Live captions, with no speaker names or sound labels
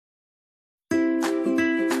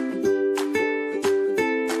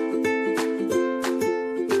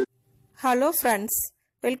Hello friends,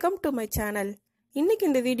 welcome to my channel. இன்னைக்கு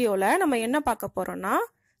இந்த வீடியோல நம்ம என்ன பார்க்க போறோம்னா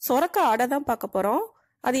சொரக்காய் அடை தான் பார்க்க போறோம்.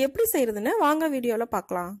 அது எப்படி செய்யறதுன்னு வாங்க வீடியோல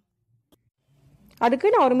பார்க்கலாம்.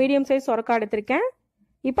 அதுக்கு நான் ஒரு மீடியம் சைஸ் சொரக்காய் எடுத்துர்க்கேன்.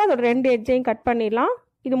 இப்போ அதோட ரெண்டு எட்ஜையும் கட் பண்ணிடலாம்.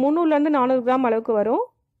 இது 300 ல இருந்து 400 கிராம் அளவுக்கு வரும்.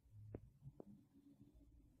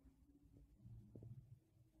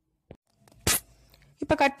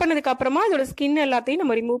 இப்போ கட் பண்ணதுக்கு அப்புறமா இதோட ஸ்கின் எல்லாத்தையும்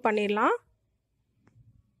நம்ம ரிமூவ் பண்ணிடலாம்.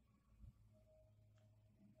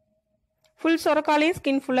 full சொரக்காயிலே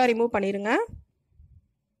ஸ்கின் ஃபுல்லா ரிமூவ் பண்ணிருங்க.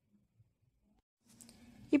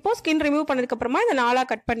 இப்போ ஸ்கின் ரிமூவ் பண்ணதுக்கு அப்புறமா இத நாலா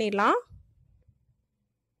கட் பண்ணிடலாம்.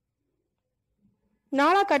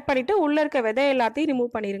 நாலா கட் பண்ணிட்டு உள்ள இருக்க விதை எல்லாத்தையும்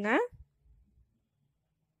ரிமூவ் பண்ணிருங்க.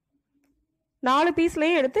 4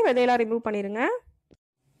 பீஸ்லயே எடுத்து விதையெல்லாம் ரிமூவ் பண்ணிருங்க.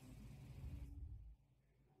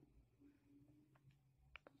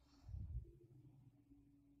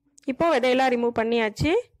 இப்போ விதையெல்லாம் ரிமூவ்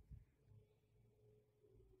பண்ணியாச்சு.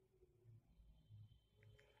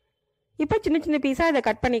 இப்போ சின்ன சின்ன பீஸா இத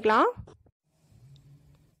கட் பண்ணிக்கலாம்.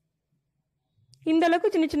 இந்த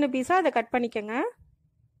அளவுக்கு சின்ன சின்ன பீஸா இத கட் பண்ணிக்கங்க.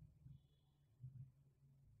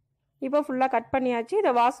 இப்போ ஃபுல்லா கட் பண்ணியாச்சு.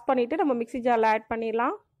 இத வாஷ் பண்ணிட்டு நம்ம மிக்ஸி ஜார்ல ஆட்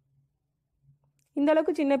பண்ணிடலாம். இந்த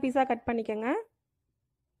அளவுக்கு சின்ன பீஸா கட் பண்ணிக்கங்க.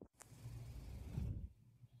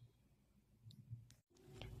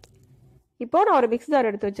 இப்போ நான் ஒரு மிக்ஸி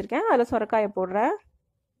ஜார் எடுத்து வச்சிருக்கேன். அதுல சொரக்காயை போடுறேன்.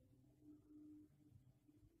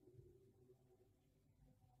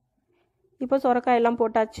 இப்போ சொரக்காய் எல்லாம்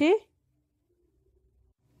போட்டாச்சு.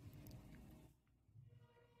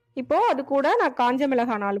 இப்போ அது கூட நான் காஞ்ச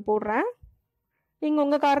மிளகாய் 4 போடுறேன். நீங்க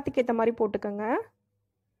உங்க காரத்துக்கு ஏத்த மாதிரி போட்டுக்கங்க.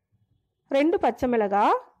 2 பச்சை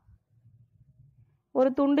மிளகாய்,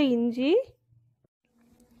 ஒரு துண்டு இஞ்சி,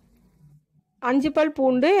 5 பல்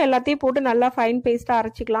பூண்டு எல்லாத்தையும் போட்டு நல்லா ஃபைன் பேஸ்டா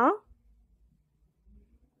அரைச்சிக்கலாம்.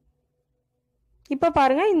 இப்போ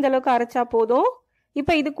பாருங்க இந்த அளவுக்கு அரைச்சா போதும்.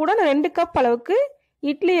 இப்போ இது கூட நான் 2 கப் அளவுக்கு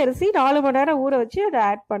இட்லி அரிசி 4 மணி நேரம் ஊற வச்சு அதை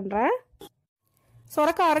ஆட் பண்றேன்.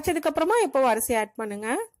 சொரக்காய் அரைச்சதுக்கு அப்புறமா இப்போ அரிசி ஆட் பண்ணுங்க.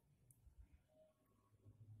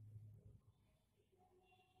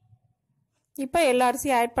 இப்போ எல்லா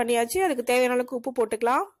அரிசியும் ஆட் பண்ணியாச்சு. அதுக்கு தேவையான அளவுக்கு உப்பு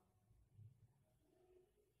போட்டுக்கலாம்.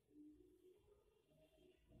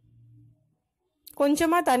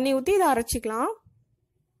 கொஞ்சமா தண்ணி ஊற்றி இதை அரைச்சிக்கலாம்.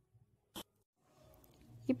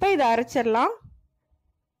 இப்போ இதை அரைச்சிடலாம்.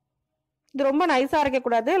 இது ரொம்ப நைஸா அரைக்க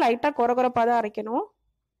கூடாது, லைட்டா கொரகொரப்பா தான் அரைக்கணும்.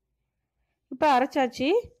 இப்போ அரைச்சாச்சு.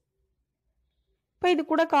 இப்போ இது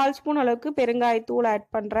கூட 1/4 ஸ்பூன் அளவுக்கு பெருங்காயத்தூள் ஆட்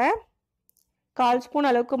பண்றேன். 1/4 ஸ்பூன்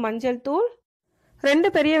அளவுக்கு மஞ்சள் தூள்,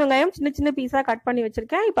 2 பெரிய வெங்காயம் சின்ன சின்ன பீஸா கட் பண்ணி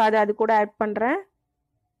வச்சிருக்கேன். இப்போ அது கூட ஆட் பண்றேன்.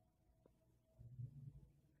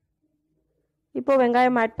 இப்போ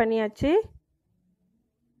வெங்காயம் ஆட் பண்ணியாச்சு.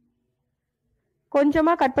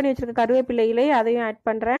 கொஞ்சமா கட் பண்ணி வச்சிருக்க கருவேப்பிலை இலை அதையும் ஆட்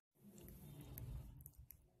பண்றேன்.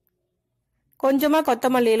 கொஞ்சமா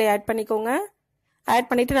கொத்தமல்லி இலை ஆட் பண்ணிக்கோங்க. ஆட்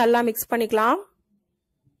பண்ணிட்டு நல்லா மிக்ஸ் பண்ணிக்கலாம்.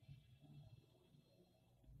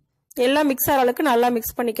 எல்லாம் மிக்ஸ் ஆகிற அளவுக்கு நல்லா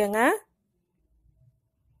மிக்ஸ் பண்ணிக்கோங்க.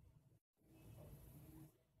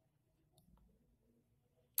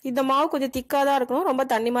 இந்த மாவு கொஞ்சம் திக்கா தான் இருக்கணும், ரொம்ப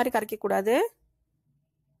தண்ணி மாதிரி கரைக்க கூடாது.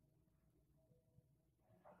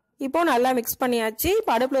 இப்போ நல்லா மிக்ஸ் பண்ணியாச்சு.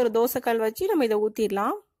 இப்போ அடுப்புல ஒரு தோசைக்கல் வச்சு நம்ம இதை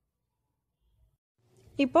ஊத்திடலாம்.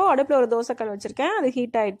 இப்போ அடுப்புல ஒரு தோசைக்கல் வச்சிருக்கேன். அது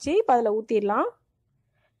ஹீட் ஆயிடுச்சு. இப்போ அதில் ஊத்திடலாம்.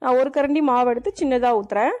 நான் ஒரு கரண்டி மாவு எடுத்து சின்னதாக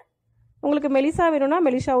ஊத்துறேன். உங்களுக்கு மெலிசா வேணும்னா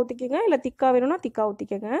மெலிசா ஊற்றிக்கங்க, இல்லை திக்கா வேணும்னா திக்கா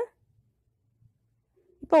ஊற்றிக்கங்க.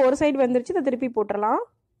 இப்போ ஒரு சைடு வெந்துருச்சு. இதை திருப்பி போட்டுடலாம்.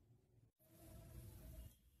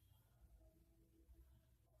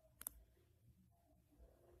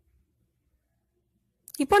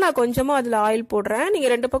 இப்போ நான் கொஞ்சமா அதில் ஆயில் போடுறேன்.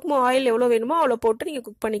 நீங்கள் 2 பக்கமும் ஆயில் எவ்வளோ வேணுமோ அவ்வளோ போட்டு நீங்கள்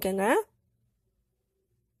குக் பண்ணிக்கங்க.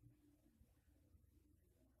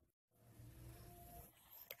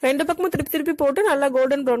 ரெண்டு பக்கமும் திருப்பி திருப்பி போட்டு நல்லா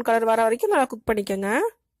கோல்டன் ப்ரௌன் கலர் வர வரைக்கும் நல்லா குக் பண்ணிக்கோங்க.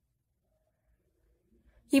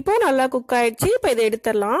 இப்போ நல்லா குக் ஆயிடுச்சு. இப்போ இதை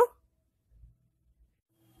எடுத்துடலாம்.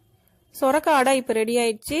 சொரக்காய் அடை இப்போ ரெடி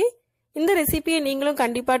ஆயிடுச்சு. இந்த ரெசிபியை நீங்களும்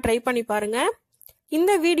கண்டிப்பா ட்ரை பண்ணி பாருங்க.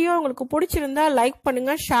 இந்த வீடியோ உங்களுக்கு பிடிச்சிருந்தா லைக்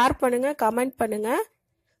பண்ணுங்க, ஷேர் பண்ணுங்க, கமெண்ட் பண்ணுங்க.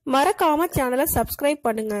 மறக்காம சேனலை சப்ஸ்கிரைப்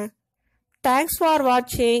பண்ணுங்க. தேங்க்ஸ் ஃபார்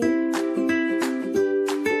வாட்சிங்.